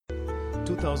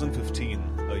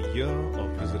2015, a year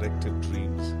of resurrected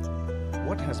dreams.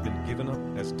 What has been given up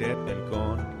as dead and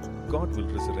gone, God will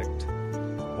resurrect.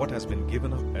 What has been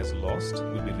given up as lost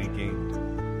will be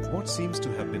regained. What seems to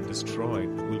have been destroyed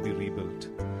will be rebuilt.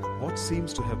 What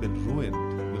seems to have been ruined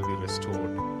will be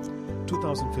restored.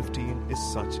 2015 is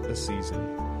such a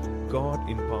season. God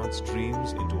imparts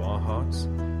dreams into our hearts.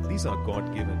 These are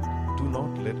God-given. Do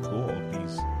not let go of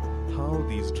these. How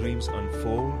these dreams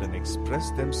unfold and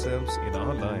express themselves in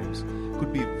our lives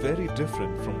could be very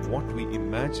different from what we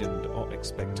imagined or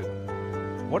expected.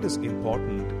 What is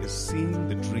important is seeing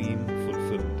the dream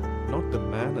fulfilled, not the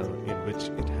manner in which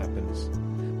it happens.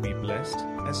 Be blessed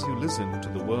as you listen to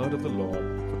the word of the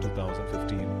Lord for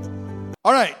 2015.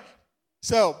 All right.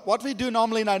 So what we do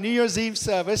normally in our New Year's Eve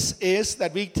service is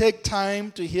that we take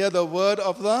time to hear the word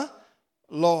of the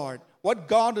Lord. What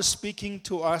God is speaking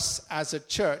to us as a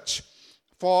church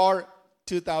for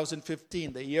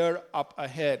 2015, the year up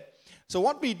ahead. So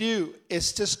what we do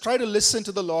is just try to listen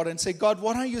to the Lord and say, God,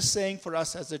 what are you saying for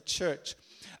us as a church?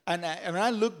 And when I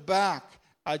look back,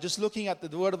 just looking at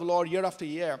the word of the Lord year after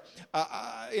year,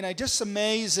 just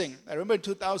amazing. I remember in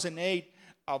 2008,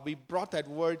 we brought that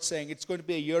word saying it's going to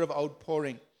be a year of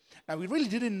outpouring. Now, we really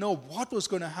didn't know what was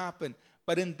going to happen.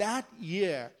 But in that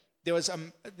year, there's a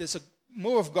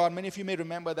move of God. Many of you may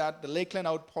remember that, the Lakeland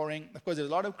outpouring. Of course, there's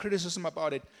a lot of criticism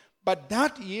about it. But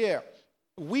that year,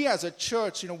 we as a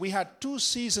church, we had 2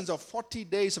 seasons of 40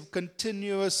 days of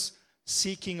continuous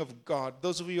seeking of God.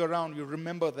 Those of you around, you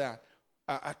remember that.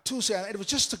 It was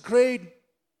just a great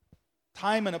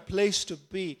time and a place to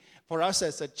be for us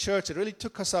as a church. It really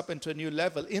took us up into a new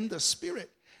level in the spirit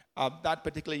that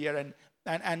particular year.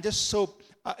 And just so,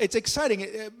 it's exciting.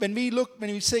 When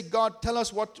we say, God, tell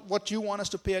us what you want us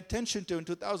to pay attention to in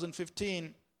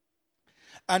 2015,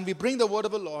 and we bring the word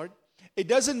of the Lord, it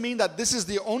doesn't mean that this is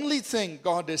the only thing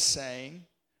God is saying.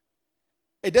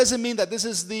 It doesn't mean that this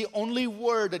is the only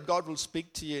word that God will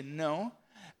speak to you. No.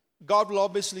 God will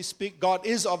obviously speak. God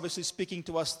is obviously speaking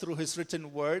to us through his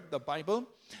written word, the Bible.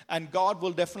 And God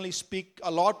will definitely speak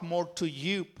a lot more to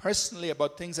you personally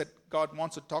about things that God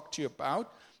wants to talk to you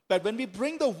about. But when we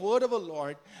bring the word of the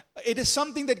Lord, it is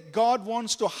something that God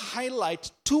wants to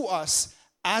highlight to us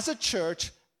as a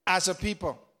church, as a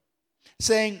people.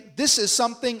 Saying, this is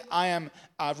something I am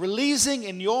releasing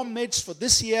in your midst for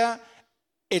this year.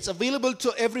 It's available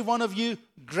to every one of you.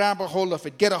 Grab a hold of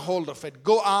it. Get a hold of it.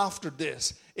 Go after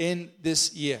this in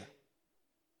this year.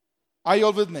 Are you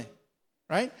all with me?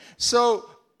 Right? So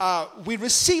we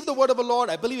receive the word of the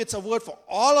Lord. I believe it's a word for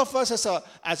all of us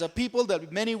as a people. There'll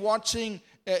be many watching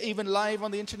even live on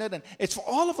the internet. And it's for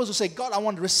all of us who say, God, I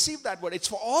want to receive that word. It's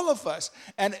for all of us.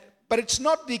 But it's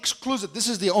not the exclusive. This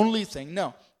is the only thing.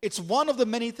 No. It's one of the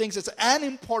many things. It's an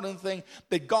important thing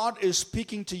that God is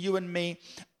speaking to you and me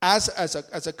as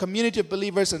a community of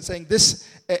believers and saying, this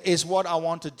is what I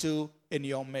want to do in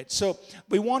your midst. So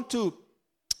we want to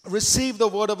receive the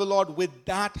word of the Lord with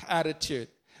that attitude,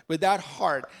 with that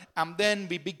heart. And then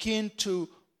we begin to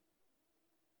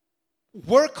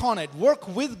work on it, work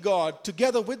with God,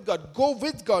 together with God, go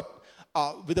with God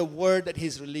with the word that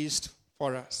he's released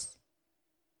for us.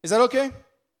 Is that okay?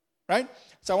 Right?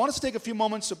 So I want us to take a few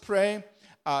moments to pray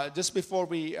just before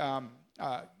we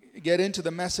get into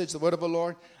the message, the word of the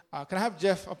Lord. Can I have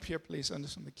Jeff up here, please, on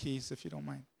the keys, if you don't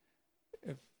mind?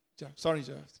 Sorry,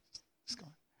 Jeff. It's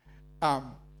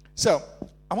gone. So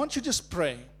I want you to just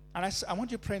pray. And I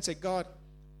want you to pray and say, God,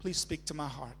 please speak to my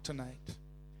heart tonight.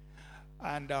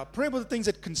 And pray about the things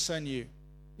that concern you.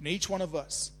 Each one of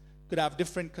us could have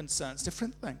different concerns,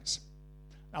 different things.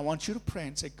 I want you to pray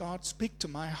and say, God, speak to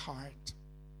my heart.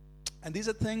 And these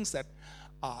are things that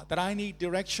I need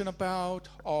direction about,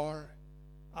 or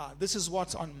this is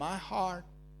what's on my heart.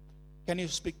 Can you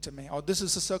speak to me? Or this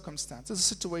is a circumstance, this is a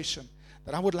situation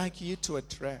that I would like you to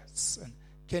address. And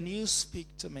can you speak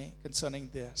to me concerning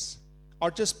this?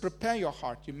 Or just prepare your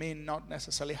heart. You may not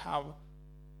necessarily have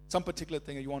some particular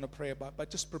thing that you want to pray about, but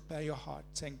just prepare your heart,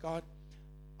 saying, God,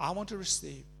 I want to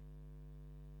receive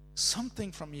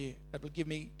something from you that will give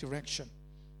me direction,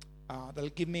 that'll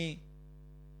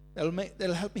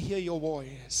help me hear your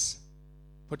voice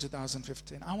for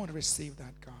 2015. I want to receive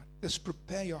that, God. Just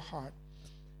prepare your heart.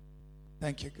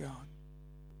 Thank you, God.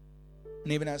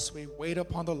 And even as we wait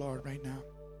upon the Lord right now,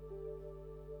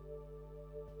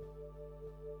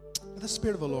 let the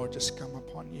Spirit of the Lord just come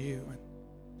upon you and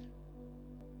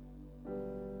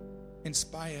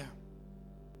inspire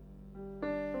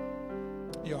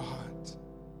your heart.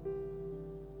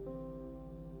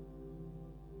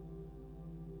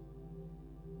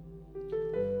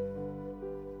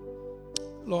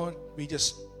 Lord, we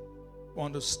just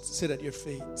want to sit at your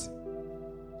feet.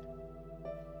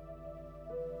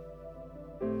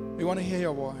 We want to hear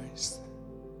your voice.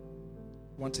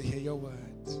 We want to hear your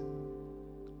words.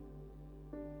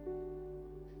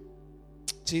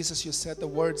 Jesus, you said the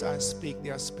words I speak,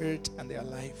 they are spirit and they are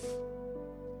life.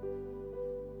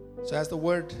 So as the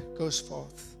word goes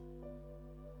forth,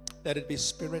 let it be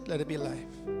spirit, let it be life.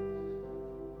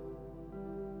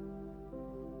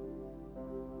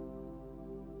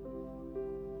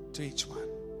 To each one.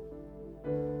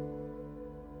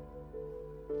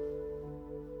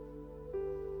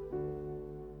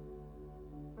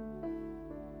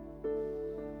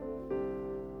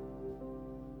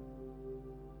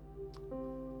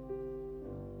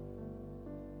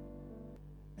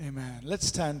 Amen. Let's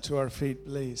stand to our feet,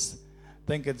 please. I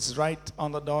think it's right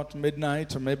on the dot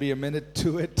midnight, or maybe a minute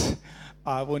to it.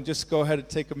 I will just go ahead and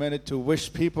take a minute to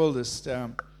wish people. Just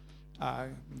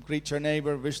greet your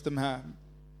neighbor, wish them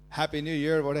Happy New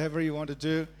Year, whatever you want to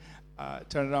do.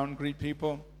 Turn around and greet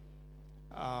people.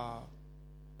 All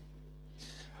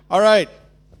right.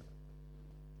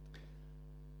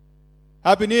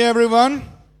 Happy New Year, everyone.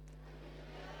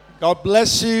 God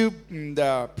bless you, and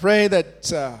pray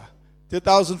that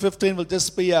 2015 will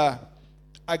just be a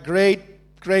great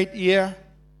year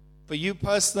for you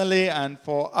personally and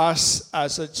for us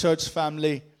as a church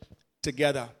family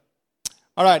together.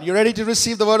 All right, you ready to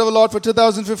receive the word of the Lord for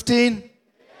 2015?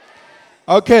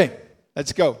 Okay,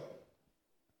 let's go.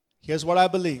 Here's what I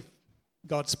believe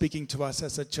God speaking to us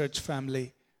as a church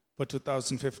family for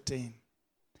 2015.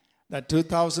 That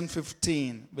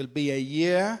 2015 will be a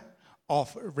year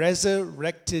of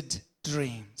resurrected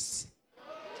dreams.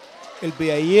 It'll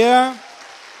be a year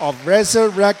of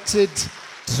resurrected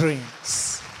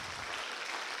dreams.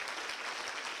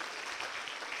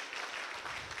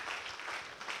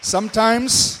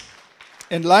 Sometimes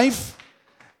in life,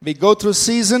 we go through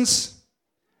seasons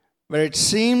where it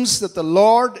seems that the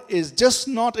Lord is just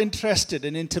not interested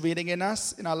in intervening in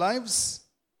us, in our lives.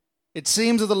 It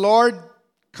seems that the Lord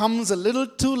comes a little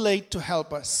too late to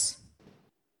help us.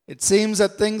 It seems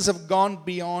that things have gone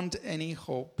beyond any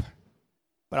hope.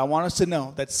 But I want us to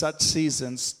know that such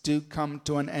seasons do come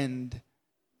to an end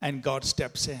and God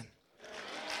steps in.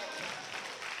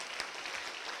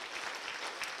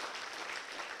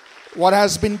 What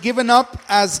has been given up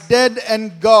as dead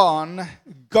and gone,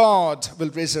 God will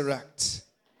resurrect.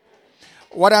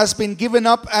 What has been given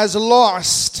up as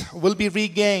lost will be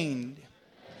regained.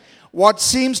 What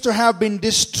seems to have been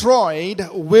destroyed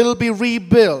will be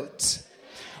rebuilt.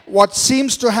 What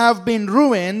seems to have been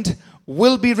ruined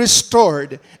will be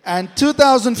restored. And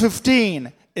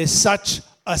 2015 is such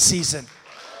a season.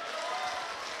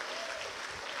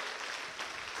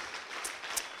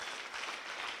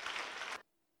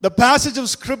 The passage of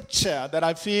scripture that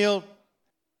I feel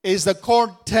is the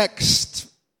core text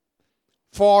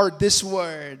for this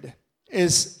word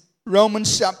is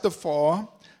Romans chapter 4,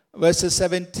 verses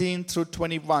 17 through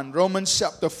 21. Romans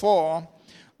chapter 4,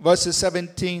 verses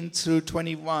 17 through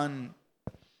 21.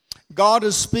 God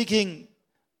is speaking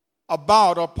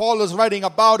about, or Paul is writing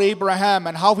about Abraham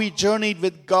and how he journeyed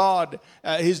with God,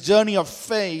 his journey of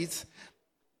faith.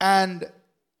 And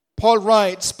Paul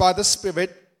writes by the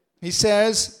Spirit, he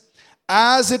says,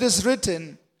 as it is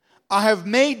written, I have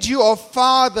made you a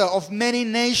father of many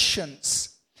nations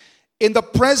in the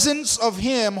presence of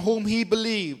him whom he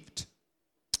believed.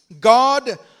 God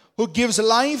who gives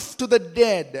life to the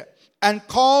dead and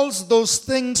calls those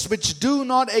things which do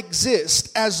not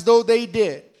exist as though they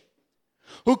did.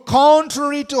 Who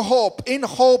contrary to hope, in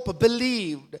hope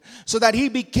believed, so that he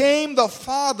became the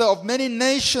father of many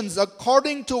nations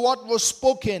according to what was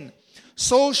spoken.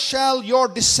 So shall your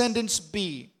descendants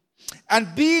be.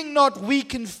 And being not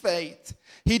weak in faith,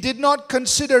 he did not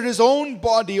consider his own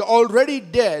body already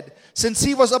dead, since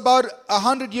he was about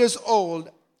 100 years old,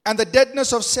 and the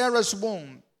deadness of Sarah's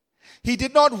womb. He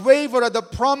did not waver at the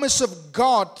promise of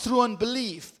God through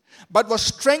unbelief, but was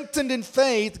strengthened in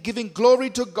faith, giving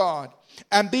glory to God,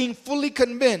 and being fully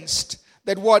convinced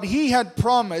that what he had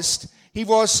promised, he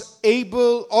was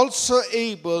also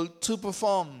able to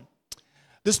perform.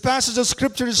 This passage of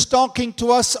scripture is talking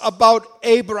to us about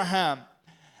Abraham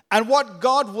and what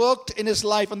God worked in his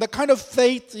life and the kind of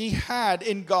faith he had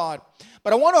in God.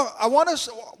 But I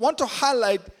want to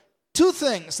highlight two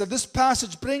things that this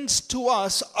passage brings to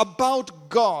us about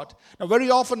God. Now,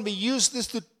 very often we use this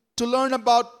to learn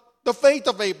about the faith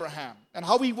of Abraham and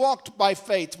how he walked by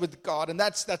faith with God, and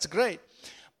that's great.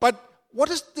 But what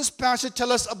does this passage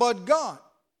tell us about God?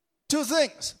 Two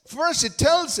things. First, it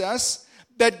tells us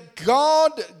that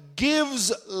God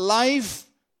gives life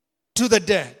to the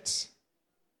dead.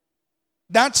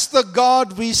 That's the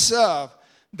God we serve.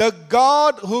 The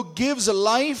God who gives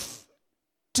life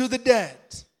to the dead.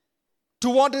 To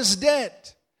what is dead?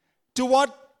 to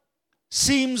what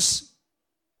seems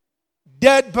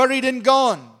dead, buried, and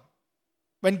gone.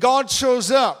 When God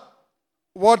shows up,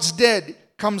 what's dead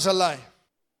comes alive.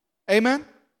 Amen?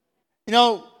 You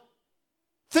know,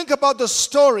 think about the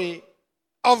story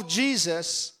of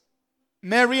Jesus,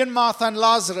 Mary and Martha and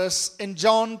Lazarus in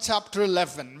John chapter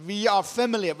 11. We are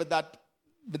familiar with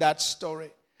that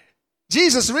story.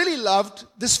 Jesus really loved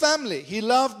this family. He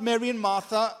loved Mary and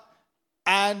Martha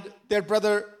and their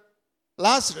brother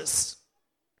Lazarus.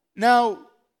 Now,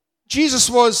 Jesus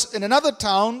was in another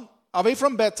town away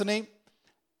from Bethany,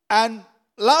 and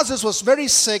Lazarus was very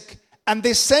sick, and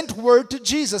they sent word to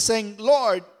Jesus saying,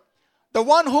 Lord, the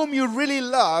one whom you really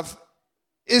love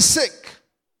is sick.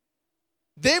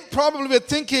 They probably were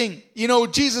thinking,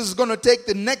 Jesus is going to take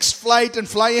the next flight and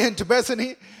fly into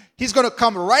Bethany. He's going to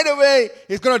come right away.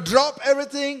 He's going to drop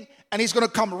everything, and he's going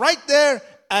to come right there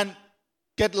and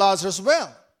get Lazarus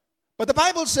well. But the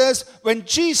Bible says when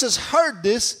Jesus heard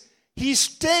this, he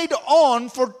stayed on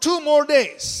for 2 more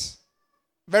days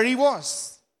where he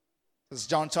was. This is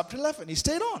John chapter 11. He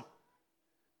stayed on.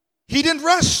 He didn't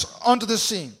rush onto the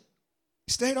scene.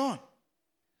 He stayed on.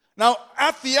 Now,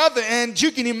 at the other end,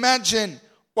 you can imagine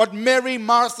what Mary,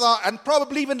 Martha, and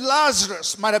probably even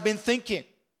Lazarus might have been thinking.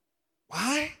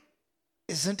 Why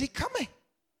isn't he coming?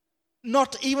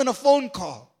 Not even a phone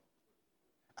call.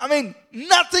 I mean,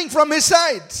 nothing from his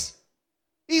side.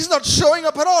 He's not showing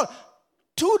up at all.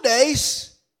 2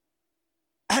 days,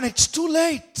 and it's too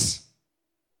late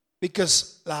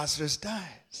because Lazarus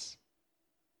dies.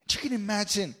 You can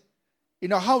imagine,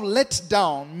 how let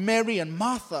down Mary and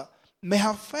Martha may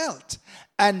have felt.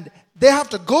 And they have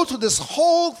to go through this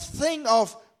whole thing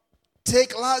of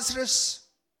take Lazarus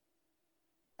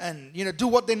and, do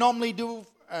what they normally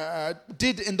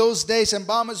did in those days,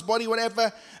 embalm his body,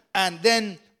 whatever, and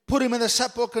then put him in the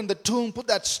sepulchre, in the tomb, put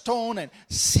that stone and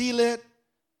seal it.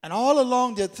 And all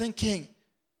along they're thinking,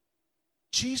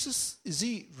 Jesus, is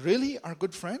he really our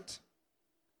good friend?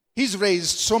 He's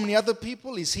raised so many other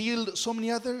people. He's healed so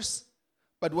many others.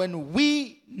 But when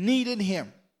we needed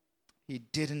him, he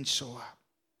didn't show up.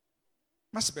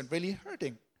 Must have been really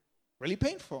hurting, really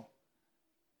painful.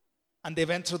 And they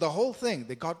went through the whole thing.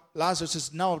 They got Lazarus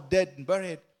is now dead and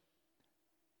buried.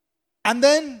 And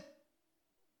then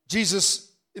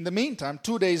Jesus, in the meantime,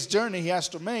 2 days journey he has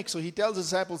to make. So he tells his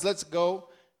disciples, let's go.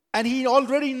 And he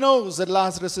already knows that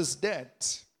Lazarus is dead.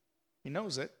 He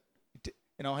knows it.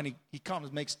 And he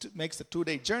comes, makes the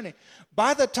 2-day journey.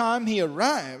 By the time he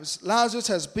arrives, Lazarus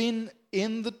has been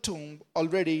in the tomb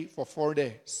already for 4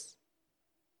 days.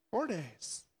 4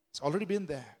 days. It's already been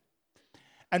there.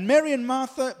 And Mary and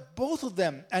Martha, both of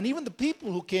them, and even the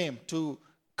people who came to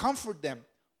comfort them,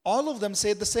 all of them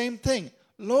said the same thing.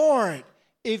 Lord,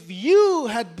 if you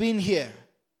had been here,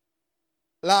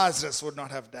 Lazarus would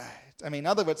not have died. I mean, in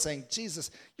other words, saying, Jesus,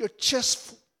 you're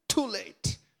just too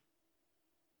late.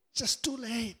 Just too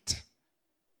late.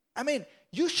 I mean,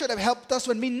 you should have helped us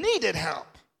when we needed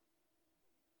help.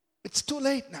 It's too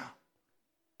late now.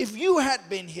 If you had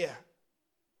been here,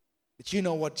 but you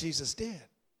know what Jesus did.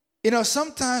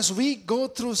 Sometimes we go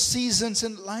through seasons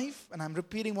in life, and I'm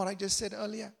repeating what I just said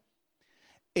earlier.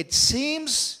 It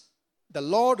seems the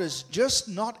Lord is just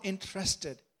not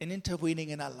interested in intervening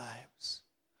in our lives.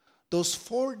 Those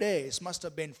 4 days must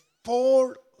have been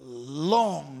 4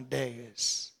 long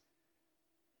days.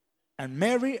 And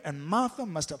Mary and Martha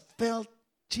must have felt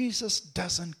Jesus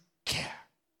doesn't care.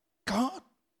 God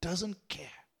doesn't care.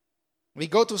 We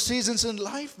go through seasons in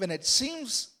life when it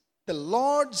seems the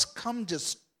Lord's come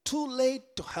just too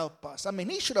late to help us. I mean,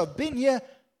 he should have been here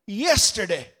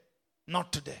yesterday,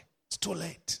 not today. It's too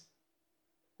late.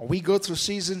 We go through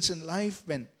seasons in life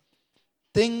when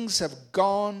things have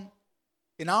gone,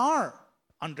 in our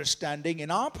understanding, in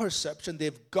our perception,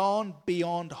 they've gone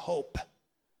beyond hope.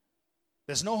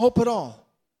 There's no hope at all.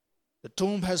 The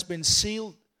tomb has been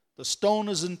sealed. The stone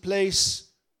is in place.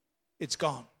 It's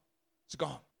gone. It's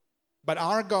gone. But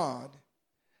our God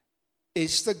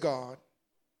is the God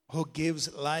who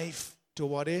gives life to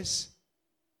what is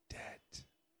dead.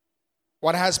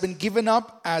 What has been given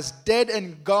up as dead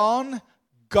and gone,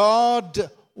 God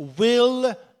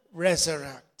will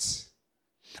resurrect.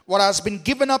 What has been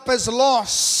given up as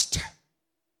lost,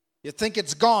 you think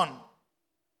it's gone,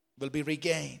 will be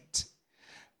regained.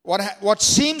 What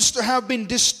seems to have been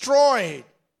destroyed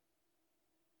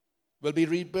will be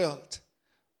rebuilt.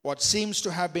 What seems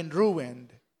to have been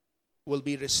ruined will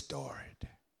be restored.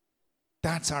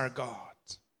 That's our God.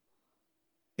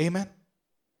 Amen?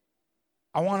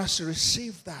 I want us to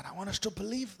receive that. I want us to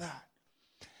believe that.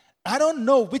 I don't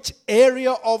know which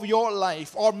area of your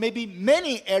life, or maybe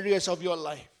many areas of your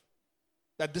life,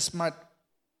 that this might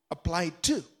apply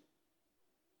to.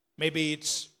 Maybe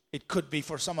it could be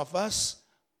for some of us,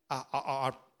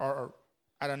 or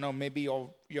I don't know, maybe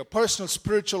your personal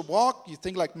spiritual walk. You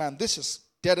think like, man, this is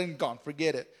dead and gone.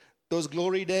 Forget it. Those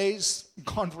glory days,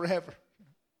 gone forever.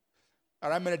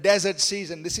 Or I'm in a desert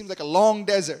season. This seems like a long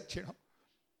desert,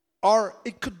 Or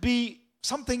it could be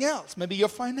something else. Maybe your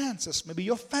finances, maybe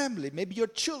your family, maybe your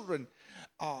children,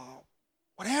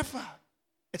 whatever.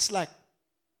 It's like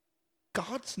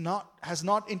God has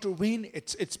not intervened.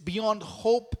 It's beyond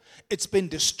hope. It's been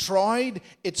destroyed.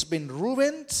 It's been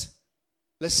ruined.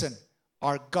 Listen,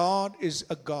 our God is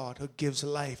a God who gives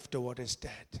life to what is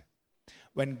dead.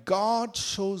 When God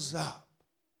shows up,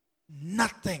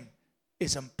 nothing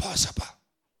is impossible.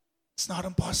 It's not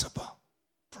impossible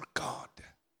for God.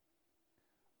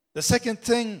 The second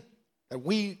thing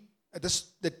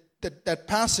that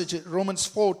passage in Romans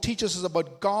 4 teaches us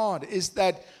about God is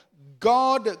that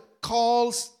God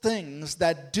calls things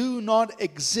that do not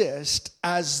exist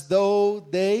as though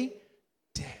they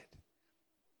did.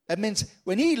 That means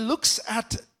when He looks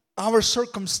at our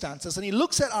circumstances and He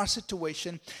looks at our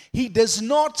situation, He does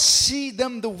not see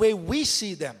them the way we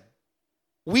see them.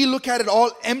 We look at it all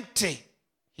empty.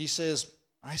 He says,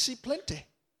 I see plenty.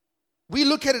 We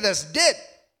look at it as dead.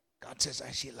 God says, I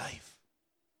see life.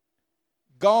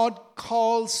 God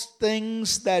calls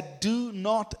things that do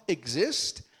not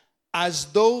exist as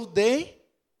though they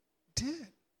did.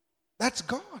 That's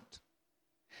God.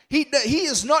 He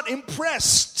is not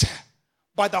impressed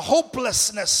by the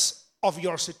hopelessness of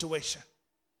your situation.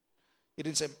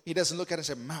 He doesn't look at it and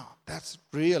say, "Man, that's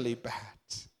really bad."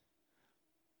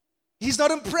 He's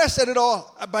not impressed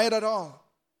by it at all.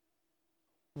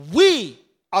 We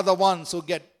are the ones who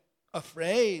get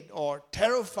afraid or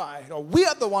terrified, or we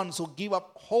are the ones who give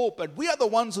up hope, and we are the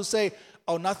ones who say,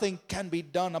 "Oh, nothing can be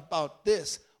done about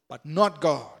this," but not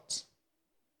God.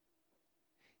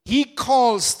 He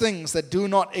calls things that do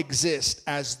not exist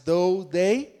as though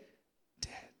they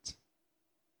did.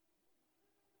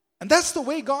 And that's the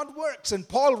way God works. And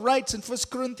Paul writes in 1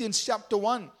 Corinthians chapter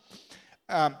 1,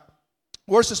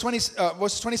 verses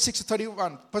 26 to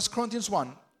 31. 1 Corinthians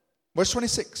 1, verse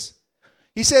 26.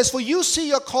 He says, "For you see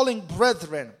your calling,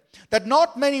 brethren, that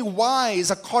not many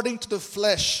wise according to the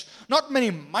flesh, not many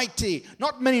mighty,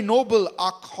 not many noble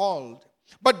are called.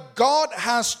 But God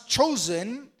has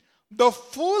chosen the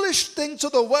foolish things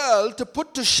of the world to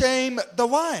put to shame the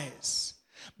wise.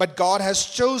 But God has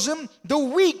chosen the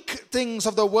weak things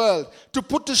of the world to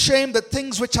put to shame the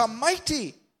things which are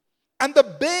mighty. And the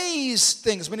base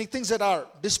things, meaning things that are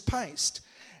despised.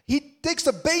 He takes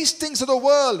the base things of the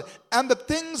world and the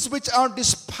things which are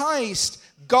despised,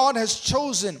 God has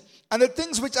chosen. And the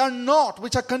things which are not,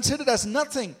 which are considered as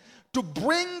nothing, to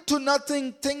bring to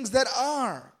nothing things that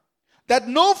are, that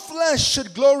no flesh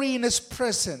should glory in His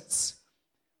presence.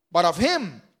 But of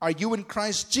Him are you in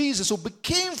Christ Jesus, who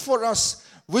became for us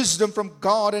wisdom from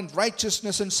God and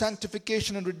righteousness and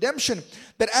sanctification and redemption,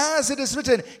 that as it is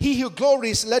written, He who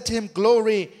glories, let him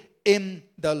glory in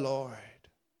the Lord."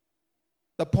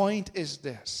 The point is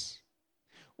this: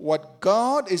 what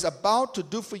God is about to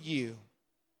do for you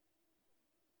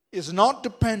is not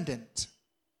dependent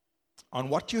on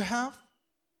what you have,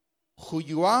 who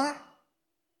you are,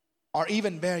 or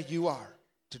even where you are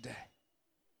today.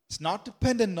 It's not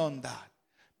dependent on that.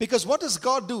 Because what does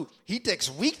God do? He takes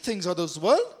weak things of this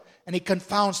world and He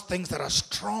confounds things that are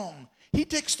strong. He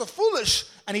takes the foolish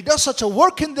and He does such a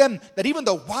work in them that even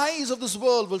the wise of this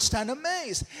world will stand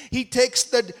amazed. He takes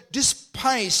the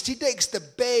despised, He takes the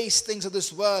base things of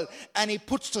this world and He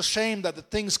puts to shame that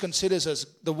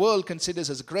the world considers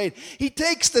as great. He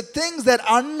takes the things that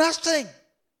are nothing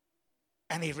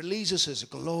and He releases His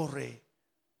glory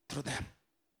through them.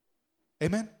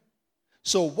 Amen?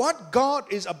 So what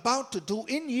God is about to do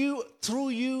in you, through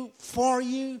you, for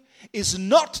you, is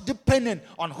not dependent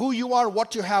on who you are,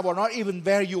 what you have, or not even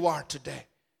where you are today.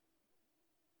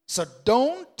 So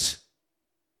don't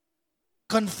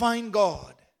confine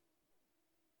God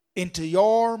into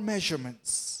your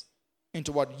measurements,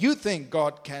 into what you think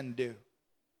God can do.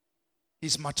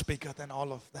 He's much bigger than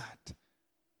all of that.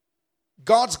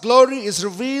 God's glory is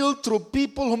revealed through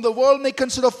people whom the world may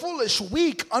consider foolish,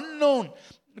 weak, unknown,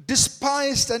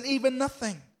 despised, and even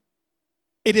nothing.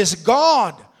 It is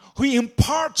God who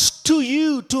imparts to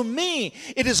you, to me.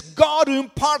 It is God who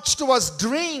imparts to us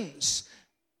dreams,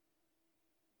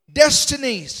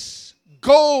 destinies,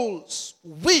 goals,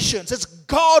 visions. It's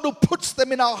God who puts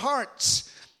them in our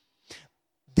hearts.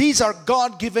 These are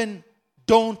God-given.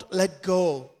 Don't let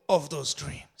go of those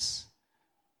dreams.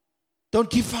 Don't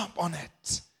give up on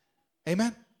it.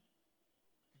 Amen?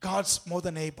 God's more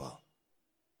than able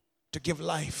to give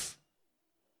life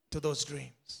to those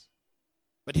dreams.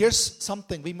 But here's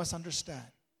something we must understand.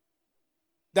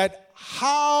 That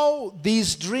how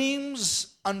these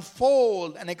dreams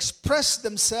unfold and express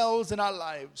themselves in our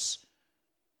lives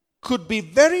could be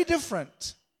very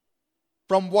different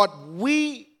from what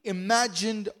we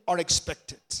imagined or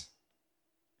expected.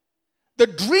 The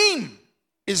dream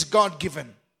is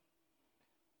God-given,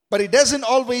 but it doesn't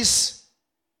always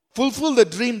fulfill the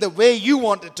dream the way you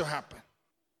want it to happen,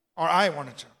 or I want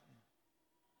it to.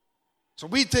 So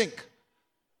we think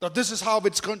that this is how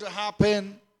it's going to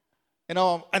happen,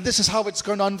 and this is how it's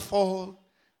going to unfold.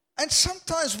 And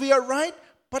sometimes we are right,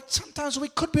 but sometimes we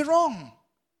could be wrong.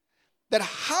 That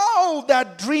how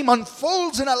that dream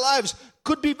unfolds in our lives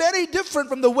could be very different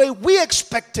from the way we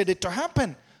expected it to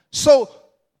happen. So,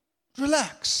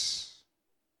 relax.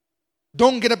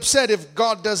 Don't get upset if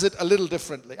God does it a little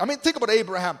differently. I mean, think about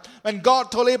Abraham. When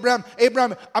God told Abraham,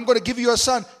 I'm going to give you a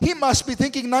son, he must be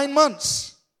thinking 9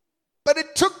 months. But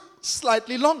it took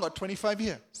slightly longer, 25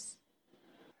 years.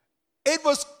 It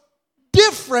was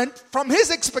different from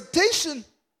his expectation.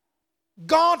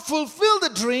 God fulfilled the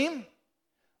dream,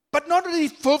 but not only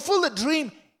fulfilled the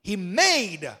dream, he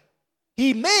made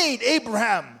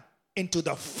Abraham into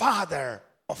the father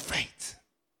of faith.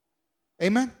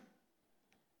 Amen?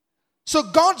 So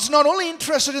God's not only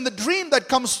interested in the dream that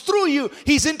comes through you,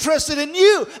 he's interested in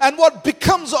you and what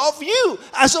becomes of you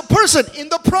as a person in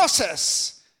the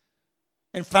process.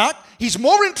 In fact, he's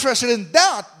more interested in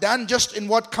that than just in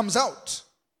what comes out.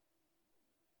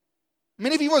 I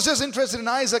mean, if he was just interested in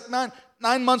Isaac, 9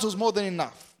 months was more than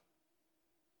enough.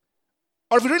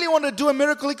 Or if he really wanted to do a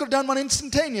miracle, he could have done one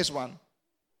instantaneous one.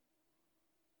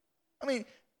 I mean,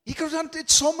 he could have done it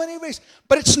so many ways.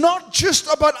 But it's not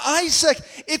just about Isaac.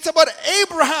 It's about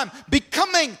Abraham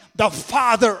becoming the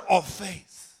father of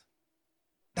faith.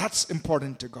 That's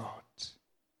important to God.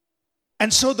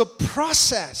 And so the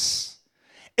process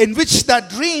in which that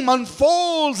dream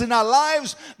unfolds in our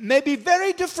lives may be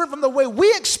very different from the way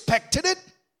we expected it.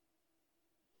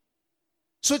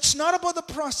 So it's not about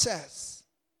the process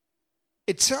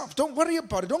itself. Don't worry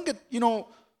about it. Don't get,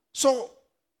 so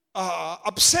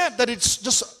upset that it's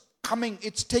just coming,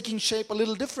 it's taking shape a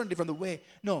little differently from the way.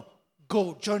 No,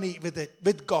 go journey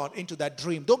with God into that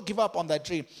dream. Don't give up on that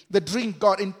dream. The dream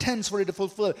God intends for it to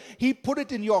fulfill. He put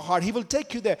it in your heart. He will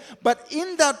take you there. But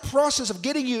in that process of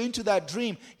getting you into that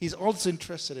dream, he's also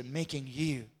interested in making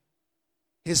you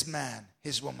his man,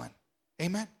 his woman.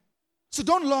 Amen? So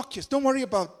don't lock yourself. Don't worry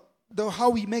about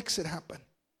how he makes it happen.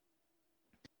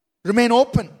 Remain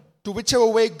open to whichever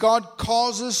way God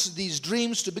causes these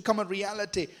dreams to become a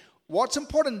reality. What's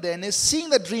important then is seeing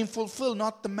the dream fulfilled,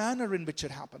 not the manner in which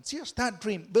it happens. Yes, that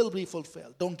dream will be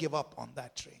fulfilled. Don't give up on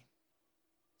that dream.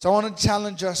 So I want to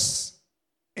challenge us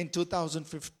in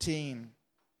 2015.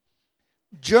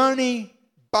 Journey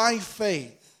by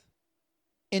faith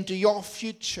into your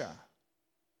future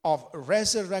of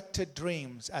resurrected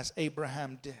dreams as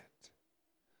Abraham did.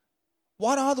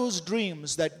 What are those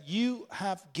dreams that you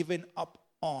have given up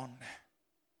on?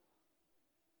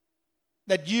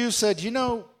 That you said,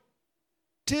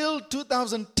 till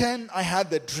 2010, I had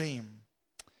the dream.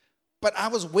 But I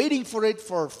was waiting for it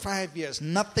for 5 years.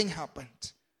 Nothing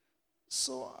happened.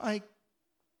 So I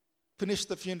finished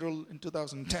the funeral in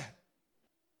 2010.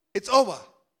 It's over.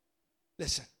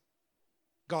 Listen,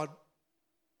 God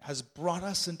has brought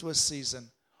us into a season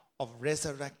of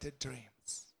resurrected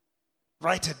dreams.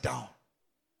 Write it down.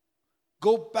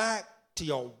 Go back to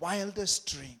your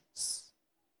wildest dreams.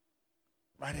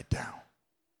 Write it down.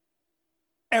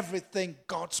 Everything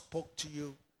God spoke to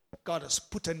you, God has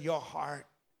put in your heart,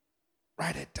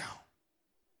 write it down.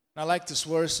 And I like this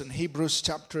verse in Hebrews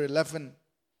chapter 11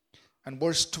 and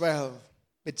verse 12.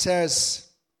 It says,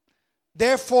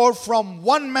 therefore from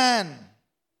one man,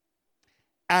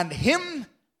 and him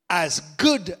as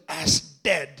good as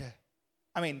dead.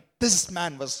 I mean, this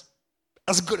man was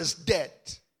as good as dead.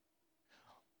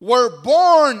 Were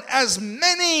born as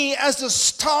many as the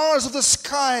stars of the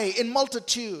sky in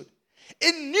multitude,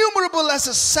 innumerable as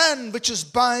the sand which is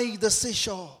by the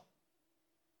seashore.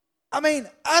 I mean,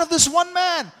 out of this one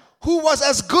man who was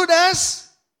as good as,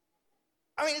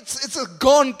 it's a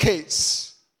gone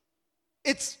case.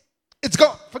 It's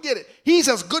gone. Forget it. He's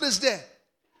as good as dead.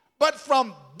 But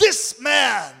from this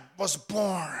man was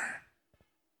born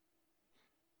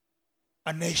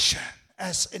a nation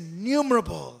as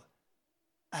innumerable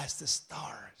as the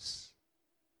stars,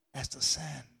 as the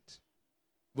sand.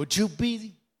 Would you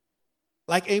be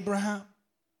like Abraham?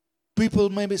 People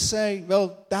maybe say,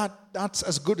 well, that's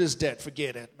as good as dead.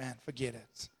 Forget it, man. Forget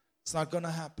it. It's not going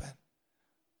to happen.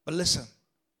 But listen,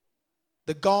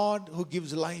 the God who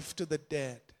gives life to the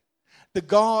dead, The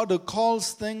God who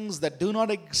calls things that do not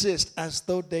exist as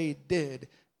though they did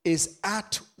is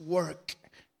at work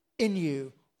in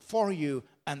you, for you,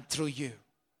 and through you.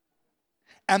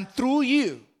 And through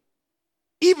you,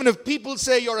 even if people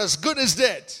say you're as good as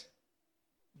dead,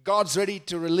 God's ready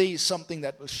to release something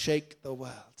that will shake the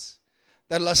world,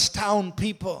 that will astound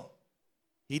people.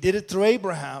 He did it through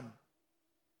Abraham.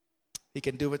 He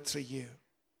can do it through you.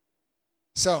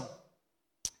 So,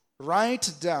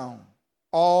 write down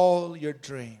all your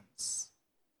dreams.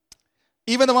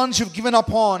 Even the ones you've given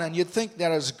up on and you think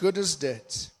they're as good as dead.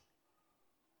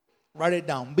 Write it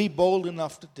down. Be bold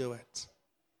enough to do it.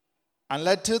 And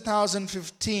let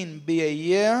 2015 be a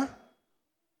year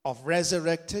of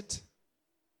resurrected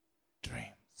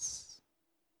dreams.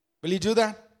 Will you do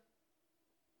that?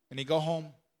 When you go home,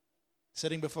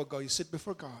 sitting before God, you sit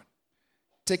before God.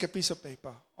 Take a piece of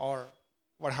paper or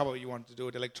however you want to do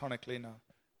it electronically in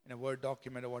a Word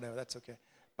document or whatever, that's okay.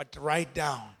 But write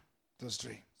down those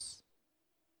dreams.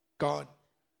 God,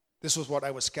 this was what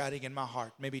I was carrying in my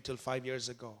heart maybe till 5 years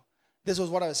ago. This was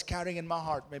what I was carrying in my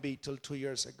heart maybe till 2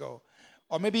 years ago.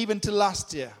 Or maybe even till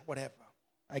last year, whatever.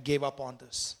 I gave up on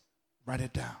this. Write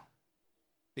it down.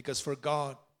 Because for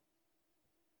God,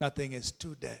 nothing is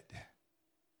too dead.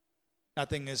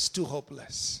 Nothing is too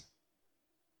hopeless.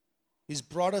 He's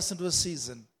brought us into a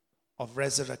season of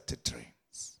resurrected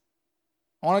dreams.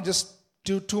 I want to just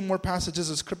do 2 more passages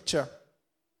of scripture.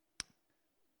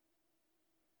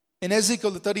 In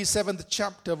Ezekiel, the 37th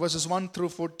chapter, verses 1 through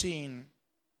 14,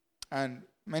 and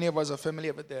many of us are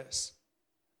familiar with this.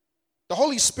 The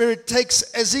Holy Spirit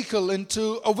takes Ezekiel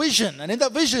into a vision, and in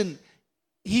that vision,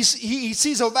 he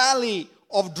sees a valley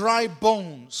of dry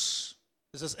bones.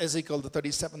 This is Ezekiel, the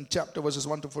 37th chapter, verses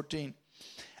 1 to 14.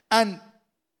 And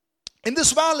in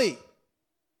this valley,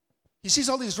 he sees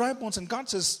all these dry bones, and God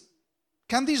says,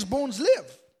 can these bones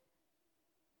live?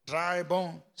 Dry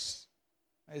bones.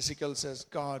 Ezekiel says,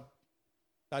 God,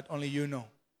 that only you know.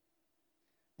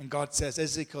 And God says,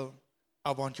 Ezekiel,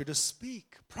 I want you to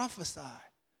speak, prophesy,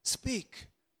 speak.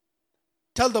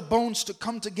 Tell the bones to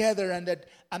come together and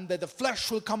that the flesh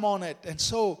will come on it. And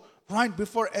so, right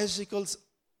before Ezekiel's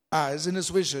eyes, in his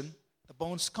vision, the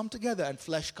bones come together and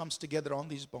flesh comes together on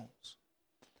these bones.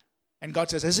 And God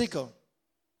says, Ezekiel,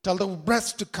 tell the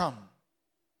breath to come.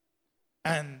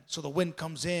 And so the wind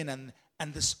comes in and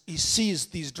he sees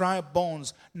these dry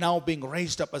bones now being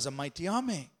raised up as a mighty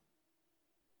army.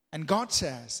 And God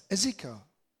says, Ezekiel,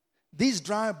 these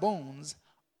dry bones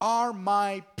are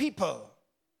my people.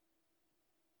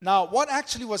 Now, what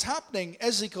actually was happening,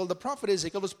 Ezekiel, the prophet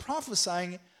Ezekiel, was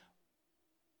prophesying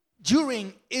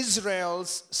during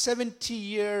Israel's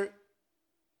 70-year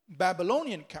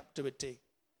Babylonian captivity.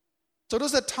 So it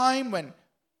was a time when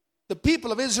the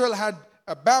people of Israel had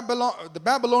the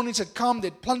Babylonians had come,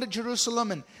 they'd plundered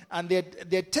Jerusalem, and they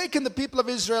had taken the people of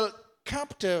Israel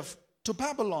captive to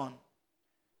Babylon.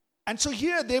 And so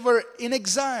here they were in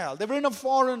exile. They were in a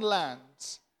foreign land,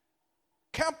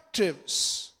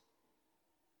 captives.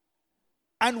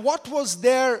 And what was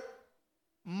their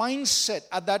mindset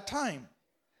at that time?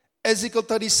 Ezekiel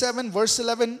 37, verse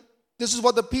 11, this is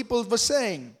what the people were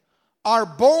saying. Our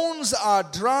bones are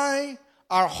dry,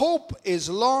 our hope is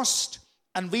lost,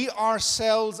 and we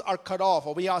ourselves are cut off,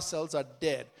 or we ourselves are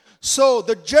dead. So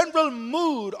the general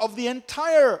mood of the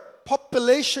entire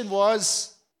population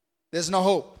was, there's no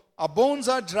hope. Our bones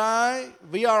are dry,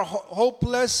 we are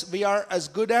hopeless, we are as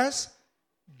good as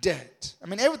dead. I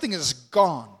mean, everything is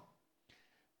gone.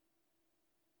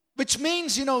 Which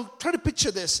means, try to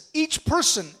picture this. Each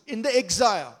person in the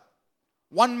exile,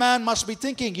 one man must be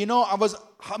thinking, I was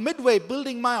midway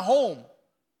building my home.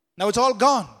 Now it's all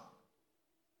gone.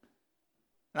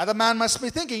 Another man must be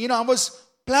thinking, I was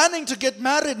planning to get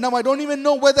married. Now I don't even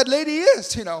know where that lady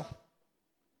is,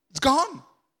 It's gone.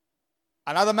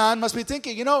 Another man must be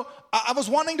thinking, I was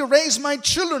wanting to raise my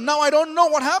children. Now I don't know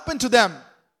what happened to them.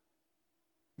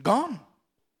 Gone.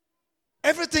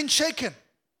 Everything shaken.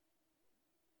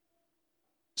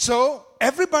 So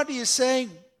everybody is saying,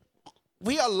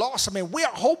 we are lost. I mean, we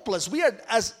are hopeless. We are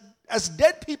as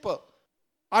dead people.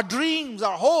 Our dreams,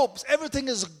 our hopes, everything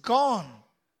is gone.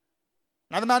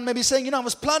 Another man may be saying, I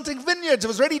was planting vineyards. I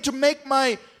was ready to make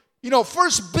my,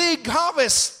 first big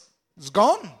harvest. It's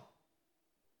gone.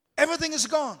 Everything is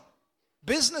gone.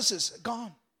 Business is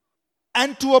gone.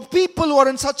 And to a people who are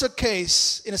in such a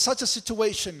case, in such a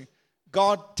situation,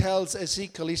 God tells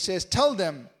Ezekiel, he says, tell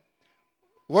them,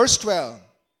 verse 12,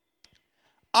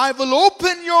 I will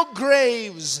open your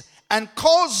graves and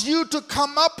cause you to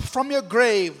come up from your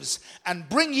graves and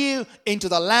bring you into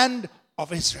the land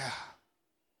of Israel.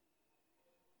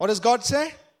 What does God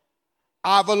say?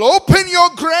 I will open your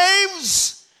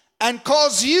graves and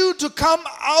cause you to come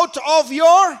out of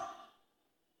your...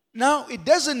 Now, it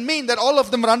doesn't mean that all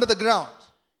of them are under the ground.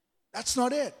 That's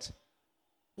not it.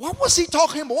 What was he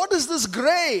talking about? What is this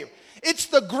grave? It's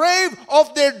the grave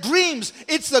of their dreams.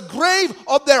 It's the grave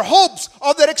of their hopes,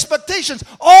 of their expectations.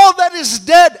 All that is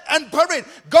dead and buried.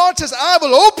 God says, I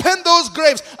will open those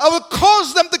graves. I will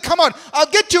cause them to come out. I'll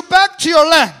get you back to your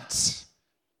lands.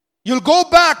 You'll go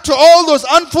back to all those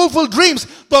unfulfilled dreams,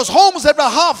 those homes that were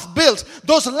half built,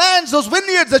 those lands, those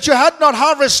vineyards that you had not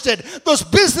harvested, those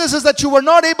businesses that you were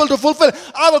not able to fulfill.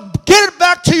 I will get it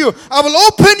back to you. I will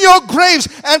open your graves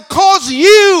and cause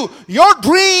you, your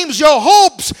dreams, your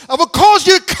hopes, I will cause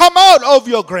you to come out of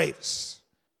your graves.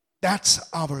 That's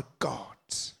our God.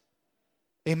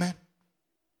 Amen.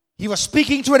 He was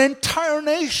speaking to an entire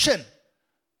nation.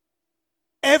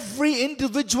 Every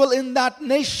individual in that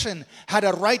nation had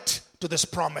a right to this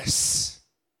promise.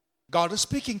 God is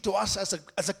speaking to us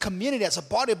as a community, as a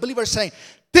body of believers, saying,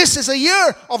 this is a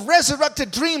year of resurrected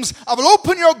dreams. I will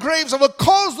open your graves. I will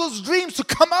cause those dreams to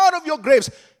come out of your graves.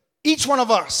 Each one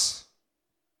of us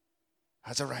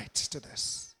has a right to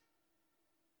this.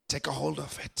 Take a hold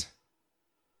of it.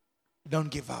 Don't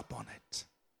give up on it.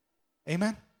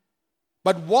 Amen?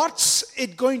 But what's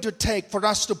it going to take for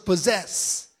us to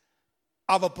possess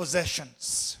our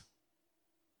possessions?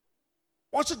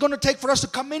 What's it going to take for us to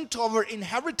come into our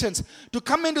inheritance, to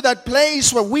come into that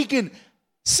place where we can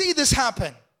see this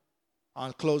happen?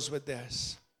 I'll close with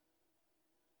this.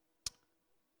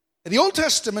 In the Old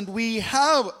Testament, we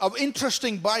have an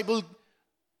interesting Bible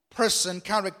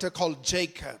character called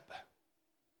Jacob.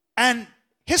 And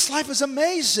his life is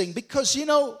amazing because,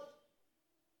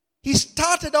 he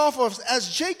started off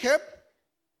as Jacob,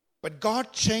 but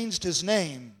God changed his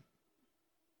name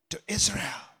to Israel,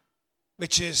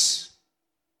 which is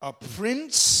a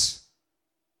prince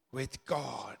with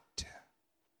God.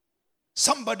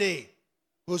 Somebody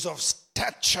who's of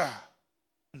stature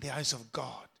in the eyes of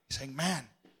God. He's saying, man,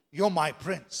 you're my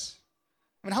prince.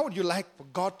 I mean, how would you like for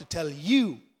God to tell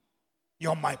you,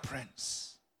 you're my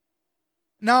prince?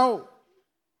 Now,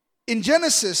 in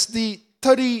Genesis, the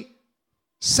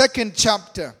 32nd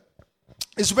chapter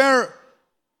is where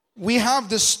we have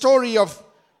the story of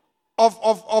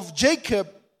Jacob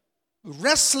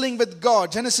wrestling with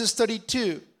God. Genesis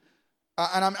 32.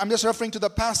 And I'm just referring to the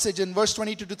passage in verse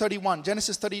 22 to 31.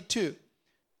 Genesis 32,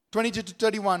 22 to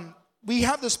 31. We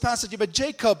have this passage where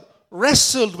Jacob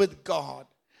wrestled with God.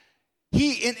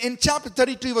 In chapter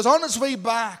 32, he was on his way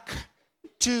back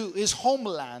to his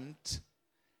homeland.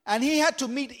 And he had to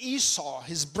meet Esau,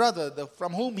 his brother,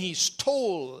 from whom he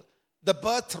stole the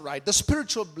birthright, the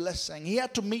spiritual blessing. He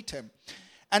had to meet him.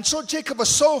 And so Jacob was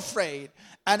so afraid.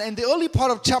 And in the early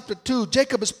part of chapter 2,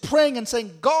 Jacob is praying and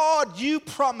saying, God, you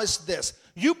promised this.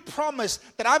 You promised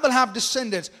that I will have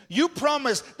descendants. You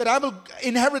promised that I will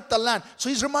inherit the land. So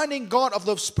he's reminding God of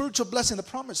the spiritual blessing, the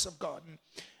promise of God.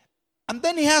 And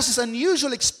then he has this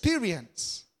unusual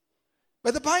experience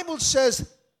where the Bible says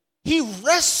he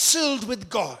wrestled with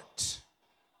God.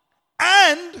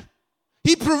 And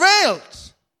he prevailed.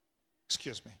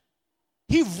 Excuse me.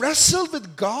 He wrestled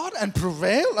with God and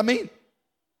prevailed? I mean,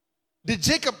 did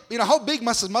Jacob, how big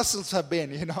must his muscles have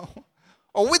been,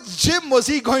 Or which gym was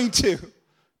he going to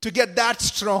get that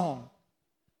strong?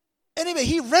 Anyway,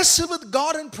 he wrestled with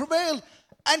God and prevailed.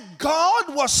 And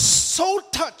God was so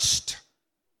touched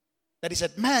that he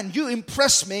said, man, you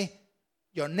impress me.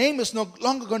 Your name is no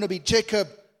longer going to be Jacob.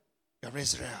 You're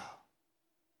Israel.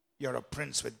 You're a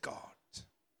prince with God.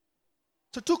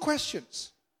 So 2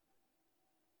 questions.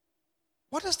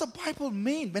 What does the Bible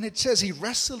mean when it says he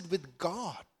wrestled with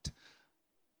God?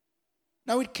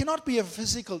 Now, it cannot be a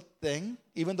physical thing,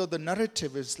 even though the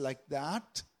narrative is like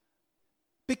that.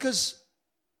 Because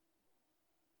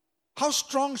how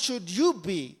strong should you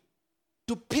be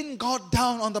to pin God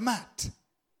down on the mat?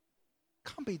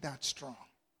 Can't be that strong.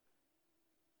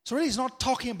 So really, he's not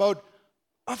talking about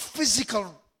a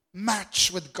physical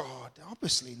match with God.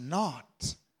 Obviously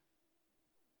not.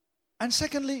 And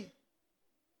secondly,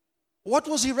 what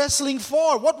was he wrestling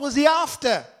for? What was he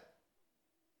after?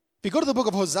 If you go to the book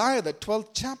of Hosea, the 12th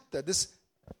chapter,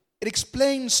 it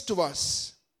explains to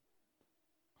us.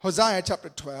 Hosea chapter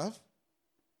 12.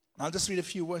 I'll just read a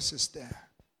few verses there.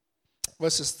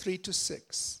 Verses 3 to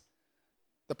 6.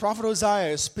 The prophet Hosea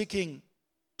is speaking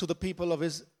to the people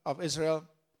of Israel.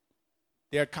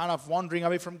 They are kind of wandering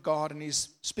away from God, and he's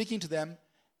speaking to them.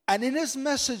 And in his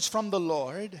message from the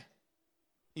Lord,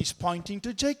 he's pointing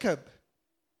to Jacob.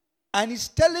 And he's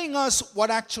telling us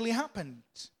what actually happened.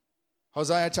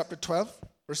 Hosea chapter 12,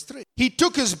 verse 3. He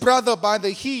took his brother by the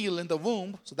heel in the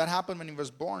womb. So that happened when he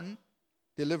was born,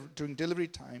 during delivery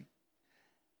time.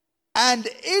 And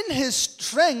in his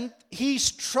strength, he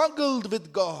struggled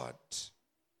with God.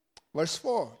 Verse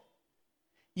 4.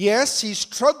 Yes, he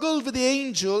struggled with the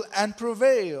angel and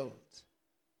prevailed.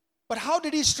 But how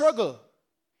did he struggle?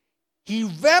 He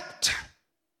wept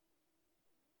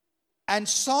and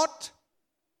sought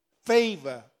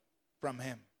favor from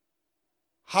him.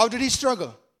 How did he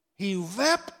struggle? He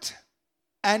wept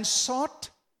and sought.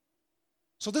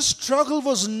 So this struggle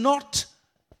was not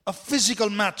a physical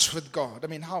match with God. I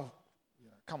mean, how?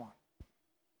 Come on.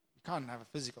 You can't have a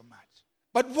physical match.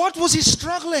 But what was he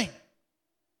struggling?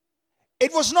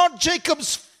 It was not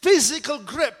Jacob's physical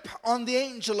grip on the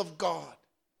angel of God.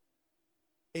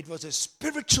 It was a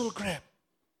spiritual grip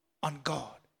on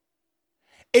God.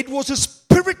 It was a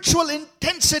spiritual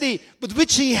intensity with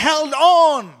which he held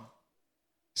on,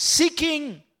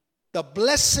 seeking the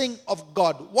blessing of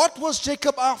God. What was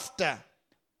Jacob after?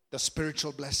 The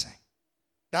spiritual blessing.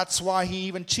 That's why he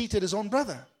even cheated his own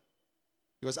brother.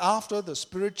 He was after the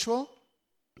spiritual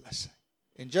blessing.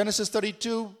 In Genesis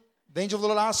 32, the angel of the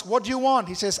Lord asks, what do you want?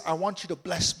 He says, I want you to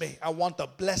bless me. I want the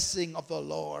blessing of the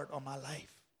Lord on my life.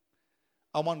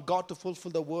 I want God to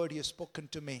fulfill the word he has spoken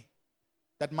to me,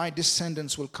 that my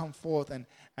descendants will come forth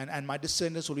and my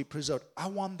descendants will be preserved. I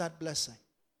want that blessing.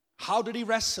 How did he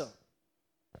wrestle?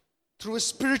 Through a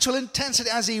spiritual intensity,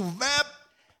 as he wept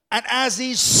and as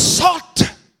he sought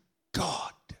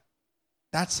God.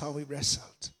 That's how he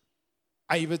wrestled.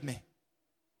 Are you with me?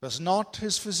 It was not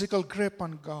his physical grip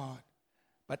on God,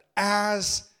 but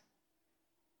as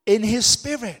in his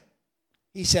spirit,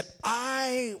 he said,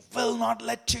 I will not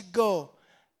let you go.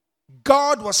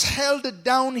 God was held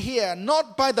down here,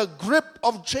 not by the grip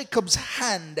of Jacob's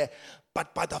hand,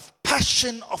 but by the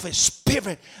passion of his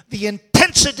spirit, the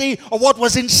intensity of what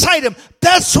was inside him.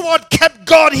 That's what kept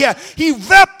God here. He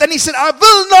wept and he said, I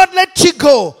will not let you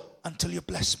go until you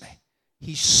bless me.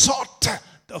 He sought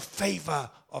the favor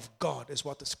of God, is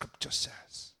what the scripture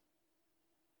says.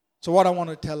 So what I want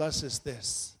to tell us is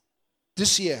this.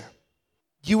 This year,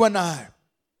 you and I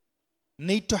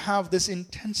need to have this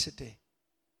intensity.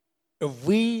 If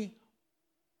we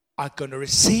are going to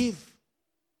receive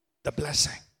the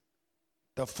blessing,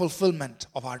 the fulfillment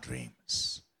of our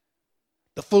dreams,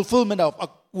 the fulfillment of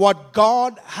what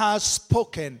God has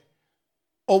spoken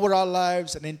over our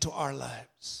lives and into our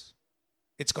lives,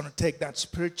 it's going to take that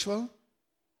spiritual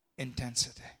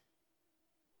intensity.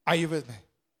 Are you with me?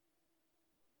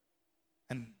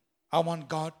 And I want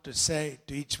God to say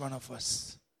to each one of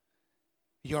us,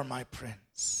 you're my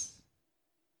prince.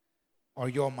 Or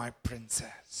you're my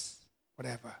princess.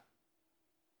 Whatever.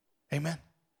 Amen.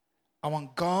 I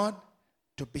want God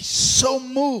to be so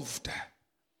moved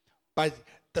by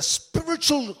the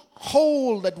spiritual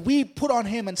hold that we put on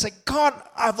him and say, God,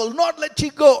 I will not let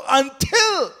you go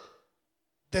until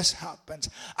this happens.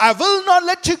 I will not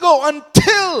let you go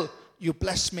until you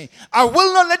bless me. I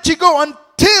will not let you go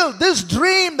until this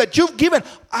dream that you've given,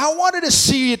 I wanted to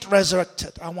see it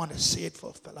resurrected. I want to see it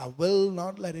fulfilled. I will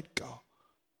not let it go.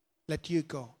 Let you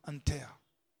go until.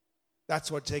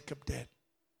 That's what Jacob did.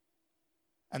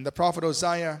 And the prophet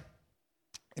Hosea,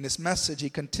 in his message, he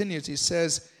continues. He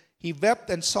says, he wept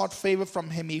and sought favor from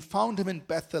him. He found him in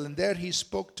Bethel, and there he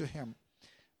spoke to him.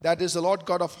 That is the Lord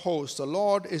God of hosts. The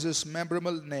Lord is his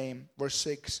memorable name. Verse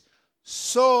 6.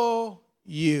 So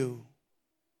you.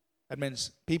 That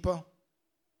means, people,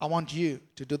 I want you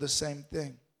to do the same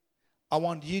thing. I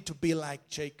want you to be like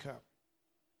Jacob.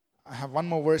 I have one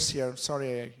more verse here. I'm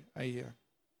sorry, I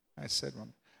said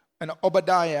one. And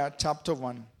Obadiah chapter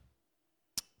 1.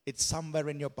 It's somewhere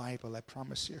in your Bible, I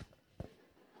promise you.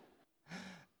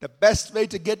 The best way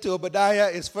to get to Obadiah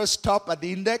is first stop at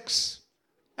the index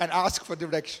and ask for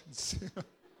directions.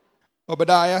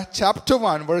 Obadiah chapter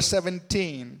 1 verse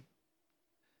 17.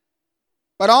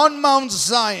 But on Mount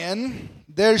Zion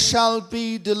there shall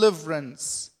be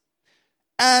deliverance,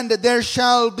 and there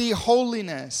shall be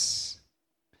holiness.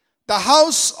 The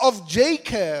house of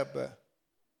Jacob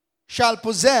shall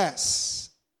possess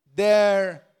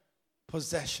their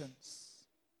possessions.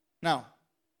 Now,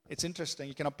 it's interesting.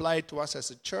 You can apply it to us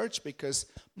as a church because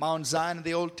Mount Zion in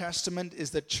the Old Testament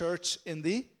is the church in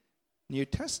the New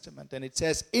Testament. And it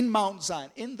says in Mount Zion,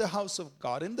 in the house of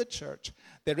God, in the church,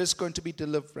 there is going to be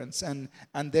deliverance and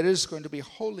there is going to be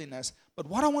holiness. But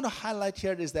what I want to highlight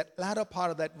here is that latter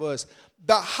part of that verse.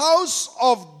 The house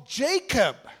of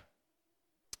Jacob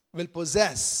will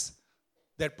possess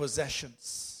their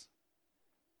possessions.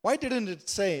 Why didn't it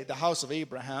say the house of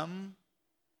Abraham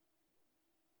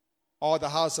or the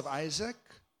house of Isaac?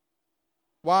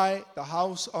 Why the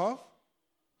house of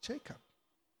Jacob?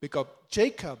 Because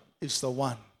Jacob is the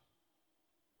one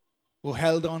who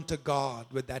held on to God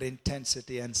with that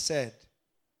intensity and said,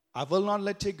 I will not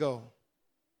let you go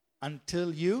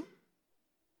until you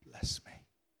bless me.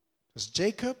 Because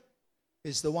Jacob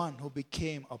is the one who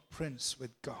became a prince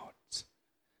with God.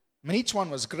 I mean, each one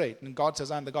was great. And God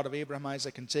says, I'm the God of Abraham,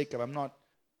 Isaac, and Jacob. I'm not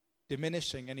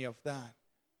diminishing any of that.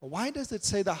 But why does it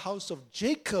say the house of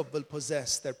Jacob will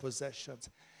possess their possessions?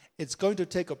 It's going to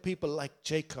take a people like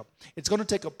Jacob. It's going to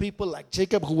take a people like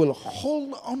Jacob who will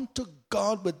hold on to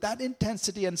God with that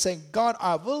intensity and saying, God,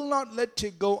 I will not let you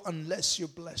go unless you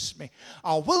bless me.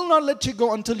 I will not let you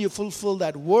go until you fulfill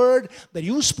that word that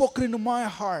you've spoken into my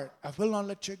heart. I will not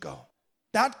let you go.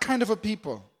 That kind of a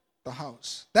people, the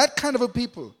house, that kind of a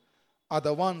people are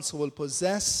the ones who will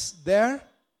possess their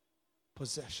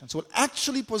possessions, will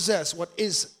actually possess what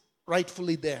is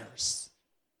rightfully theirs.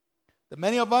 The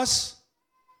many of us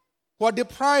who are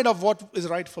deprived of what is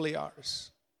rightfully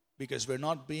ours because we're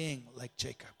not being like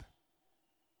Jacob.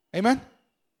 Amen?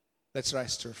 Let's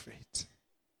rise to our feet.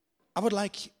 I would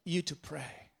like you to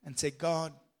pray and say,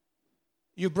 God,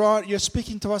 you're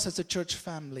speaking to us as a church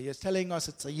family. You're telling us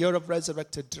it's a year of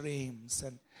resurrected dreams.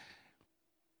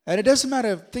 And it doesn't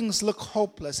matter if things look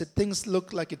hopeless, if things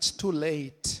look like it's too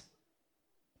late.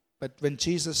 But when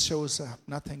Jesus shows up,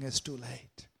 nothing is too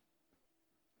late.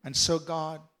 And so,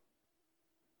 God,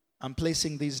 I'm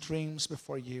placing these dreams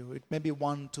before you. It may be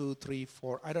 1, 2, 3,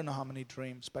 4. I don't know how many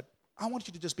dreams, but I want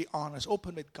you to just be honest,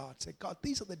 open with God. Say, God,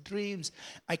 these are the dreams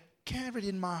I carried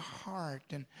in my heart,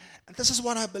 and this is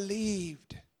what I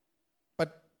believed.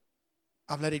 But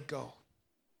I've let it go.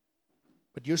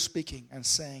 But you're speaking and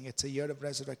saying it's a year of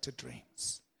resurrected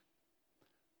dreams.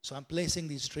 So I'm placing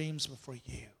these dreams before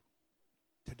you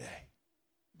today,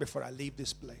 before I leave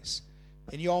this place.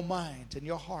 In your mind, in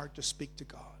your heart, to speak to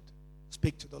God.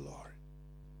 Speak to the Lord.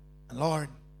 And Lord,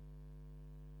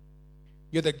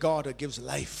 you're the God who gives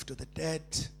life to the dead.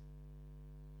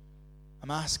 I'm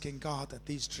asking God that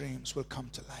these dreams will come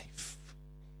to life.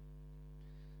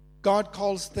 God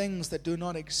calls things that do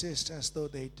not exist as though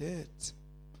they did.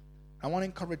 I want to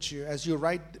encourage you, as you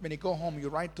write, when you go home, you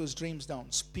write those dreams down.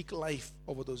 Speak life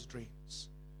over those dreams.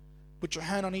 Put your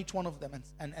hand on each one of them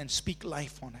and speak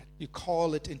life on it. You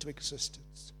call it into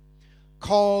existence.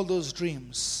 Call those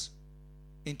dreams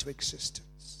into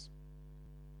existence.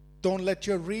 Don't let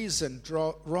your reason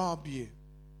rob you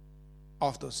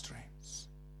of those dreams.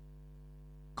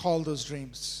 Call those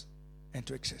dreams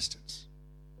into existence.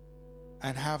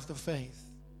 And have the faith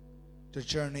to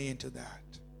journey into that.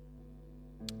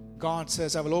 God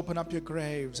says, I will open up your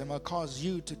graves and will cause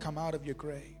you to come out of your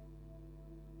grave.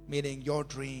 Meaning your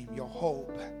dream, your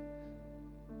hope,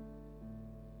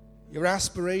 your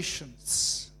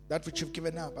aspirations, that which you've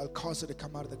given up, I'll cause it to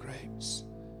come out of the graves.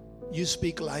 You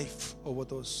speak life over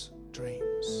those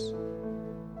dreams.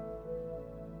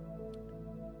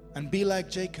 And be like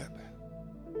Jacob.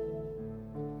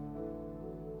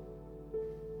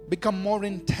 Become more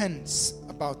intense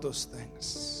about those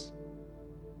things.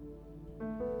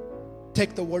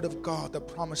 Take the word of God, the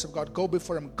promise of God. Go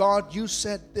before Him. God, you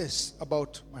said this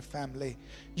about my family.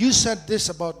 You said this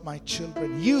about my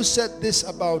children. You said this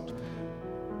about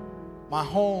my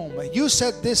home. You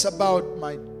said this about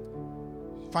my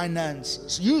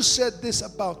finances. You said this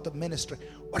about the ministry.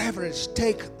 Whatever it is,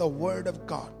 take the word of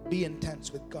God. Be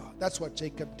intense with God. That's what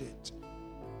Jacob did.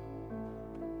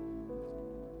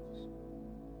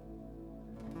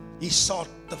 He sought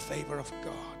the favor of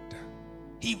God.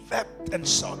 He wept and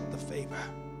sought the favor.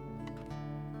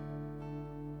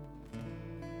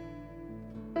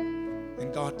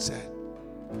 And God said,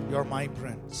 you're my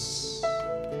prince.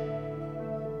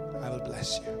 I will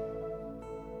bless you.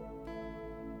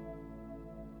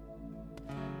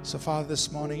 So Father,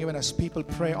 this morning, even as people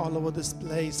pray all over this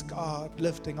place, God,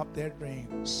 lifting up their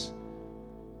dreams.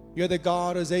 You're the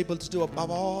God who is able to do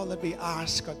above all that we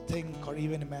ask or think or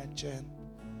even imagine.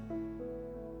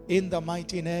 In the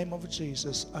mighty name of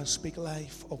Jesus, I speak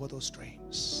life over those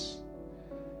dreams.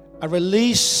 I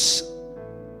release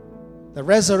the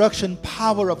resurrection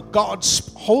power of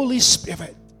God's Holy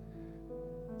Spirit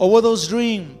over those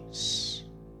dreams.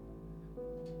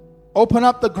 Open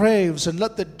up the graves and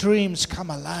let the dreams come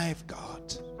alive,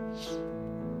 God.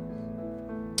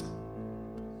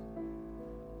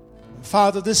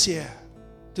 Father, this year,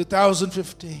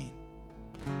 2015,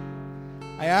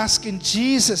 I ask in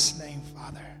Jesus' name,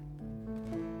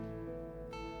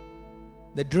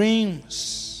 the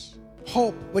dreams,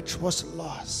 hope which was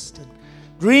lost, and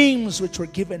dreams which were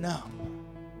given up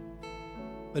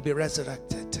will be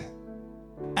resurrected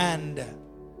and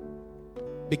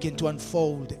begin to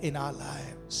unfold in our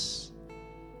lives.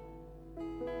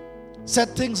 Set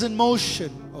things in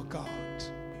motion, oh God.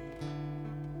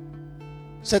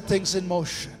 Set things in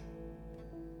motion.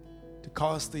 to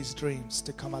cause these dreams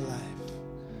to come alive,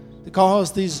 to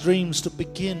cause these dreams to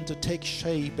begin to take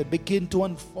shape and begin to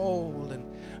unfold and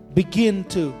begin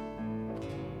to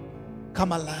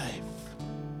come alive.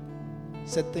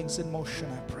 Set things in motion,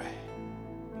 I pray.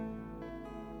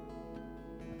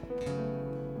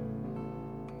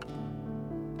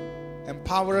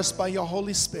 Empower us by your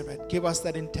Holy Spirit. Give us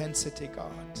that intensity,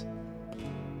 God,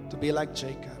 to be like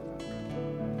Jacob.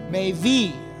 May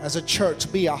we, as a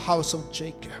church, be a house of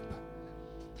Jacob.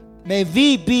 May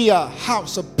we be a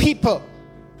house of people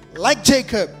like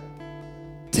Jacob,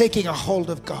 taking a hold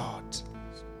of God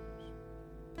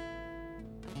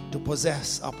to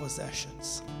possess our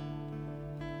possessions,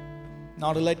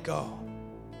 not to let go,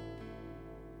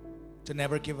 to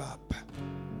never give up.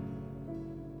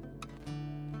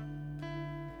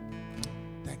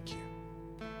 Thank you.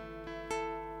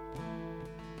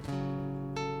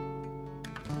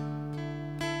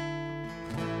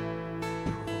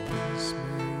 Promise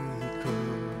maker,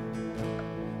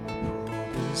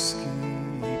 promise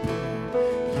keeper,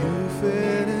 you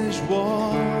finish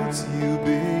what you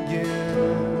begin.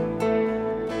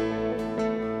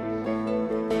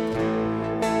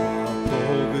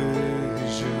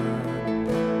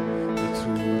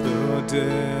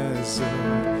 Desert,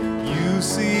 you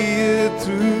see it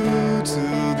through to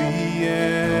the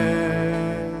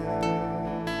end.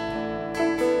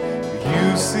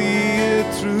 You see it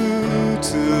through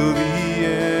to the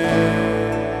end.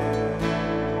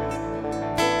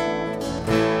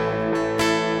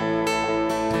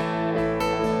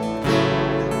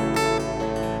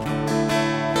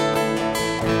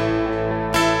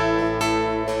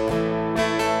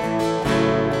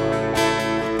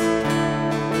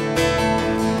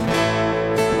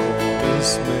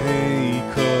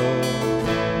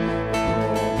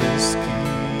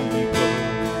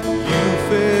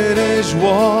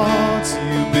 What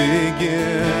you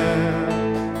begin,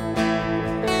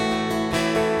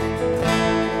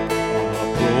 a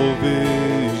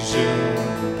provision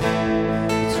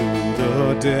through the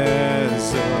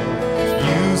desert.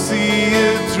 You see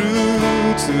it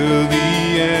through to the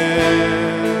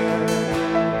end.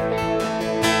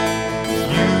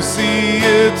 You see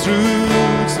it through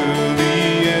to the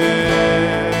end.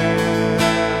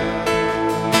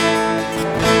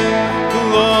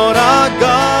 Lord our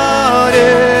God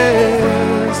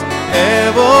is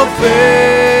ever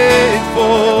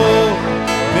faithful,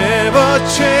 never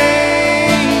changing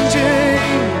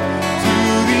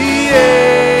through the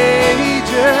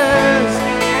ages.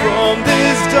 From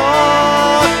this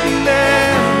darkness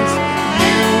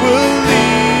you will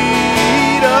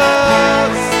lead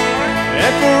us,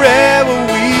 and forever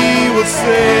we will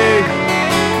say,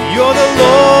 you're the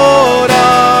Lord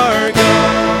our God.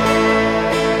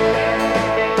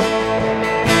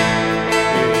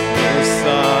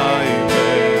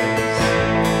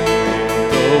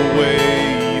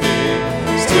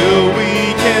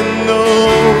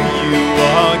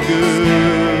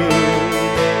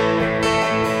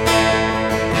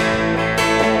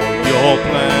 Your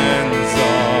plans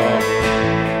are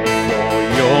for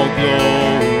your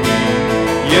glory.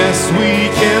 Yes, we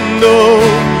can know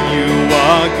you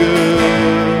are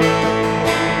good.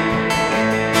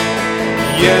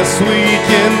 Yes, we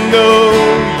can know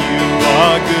you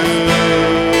are good.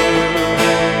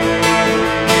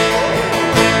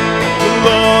 The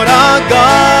Lord our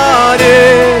God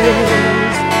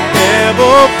is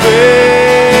ever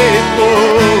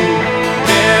faithful,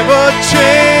 never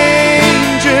changing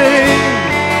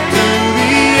through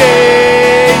the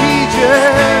ages.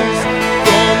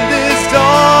 From this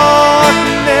darkness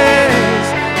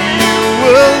you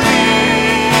will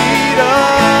lead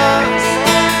us,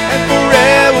 and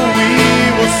forever we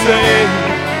will say,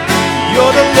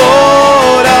 you're the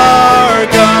Lord our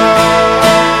God.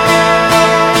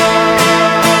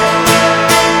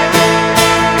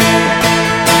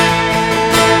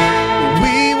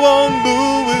 We won't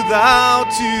move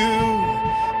without you.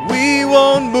 We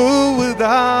won't move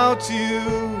without you.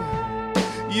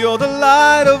 You're the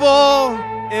light of all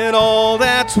and all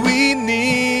that we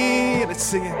need. Let's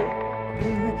sing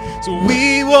it. So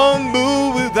we won't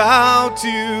move without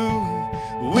you.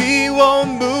 We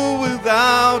won't move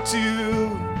without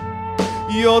you.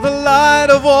 You're the light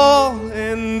of all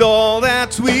and all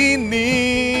that we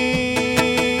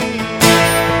need.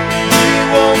 We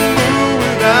won't move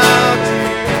without you.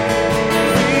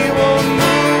 We won't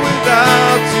move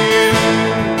without you.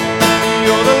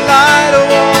 You're the light of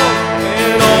all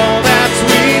and all that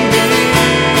we need.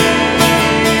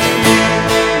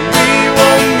 We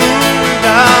won't move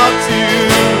without you.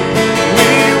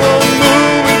 We won't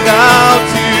move without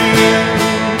you.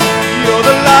 You're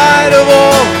the light of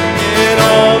all and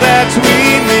all that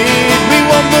we need.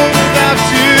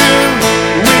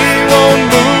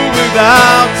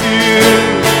 without you.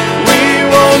 We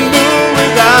won't move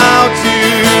without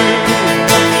you.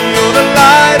 You're the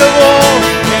light of all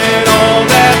and all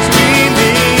that we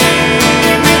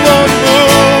need. We won't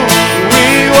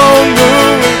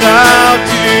move without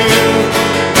you.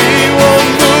 We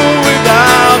won't move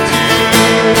without you.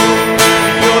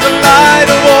 You're the light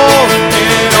of all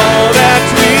and all that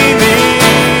we need.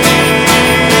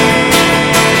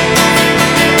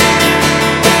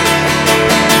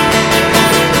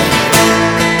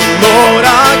 Lord,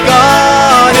 our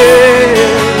God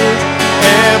is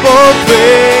ever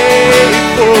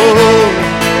faithful,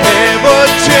 ever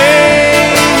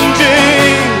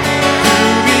changing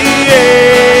through the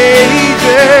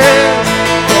ages.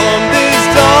 From this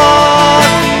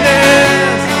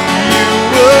darkness, you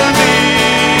will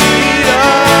lead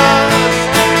us,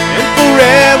 and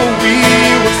forever we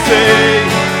will say,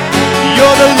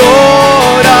 you're the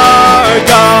Lord our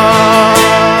God.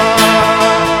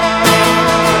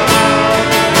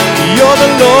 You're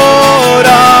the Lord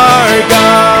our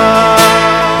God.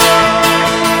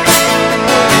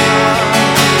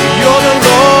 You're the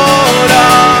Lord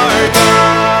our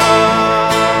God.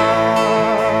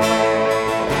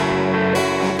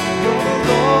 You're the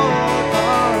Lord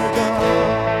our God.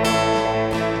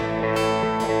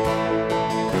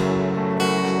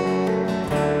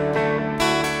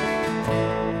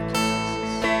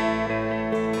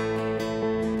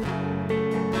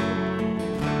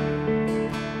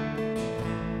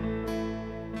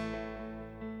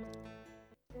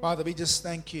 Father, we just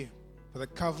thank you for the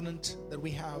covenant that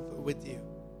we have with you.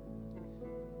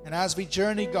 And as we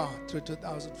journey, God, through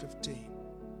 2015,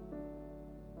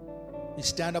 we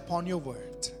stand upon your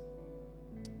word.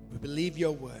 We believe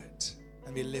your word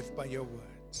and we live by your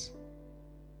word.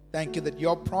 Thank you that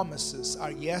your promises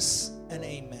are yes and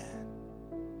amen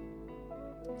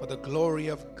for the glory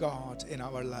of God in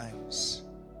our lives.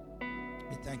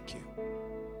 We thank you.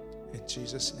 In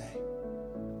Jesus' name,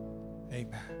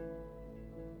 amen.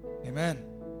 Amen.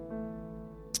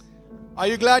 Are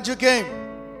you glad you came?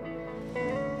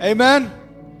 Amen.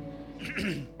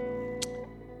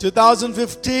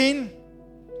 2015,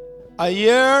 a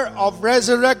year of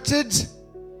resurrected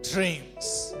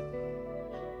dreams.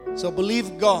 So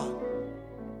believe God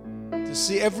to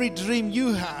see every dream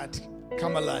you had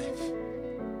come alive.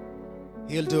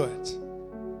 He'll do it.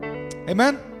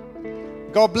 Amen.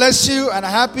 God bless you and a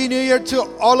happy new year to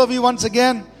all of you once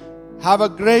again. Have a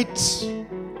great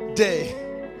day.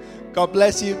 God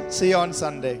bless you. See you on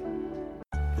Sunday.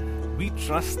 We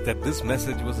trust that this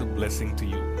message was a blessing to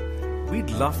you. We'd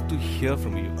love to hear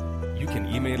from you. You can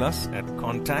email us at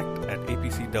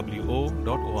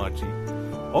contact@apcwo.org.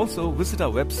 Also visit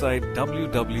our website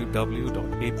www.apcwo.org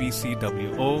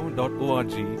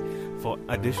for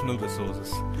additional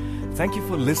resources. Thank you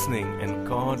for listening and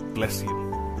God bless you.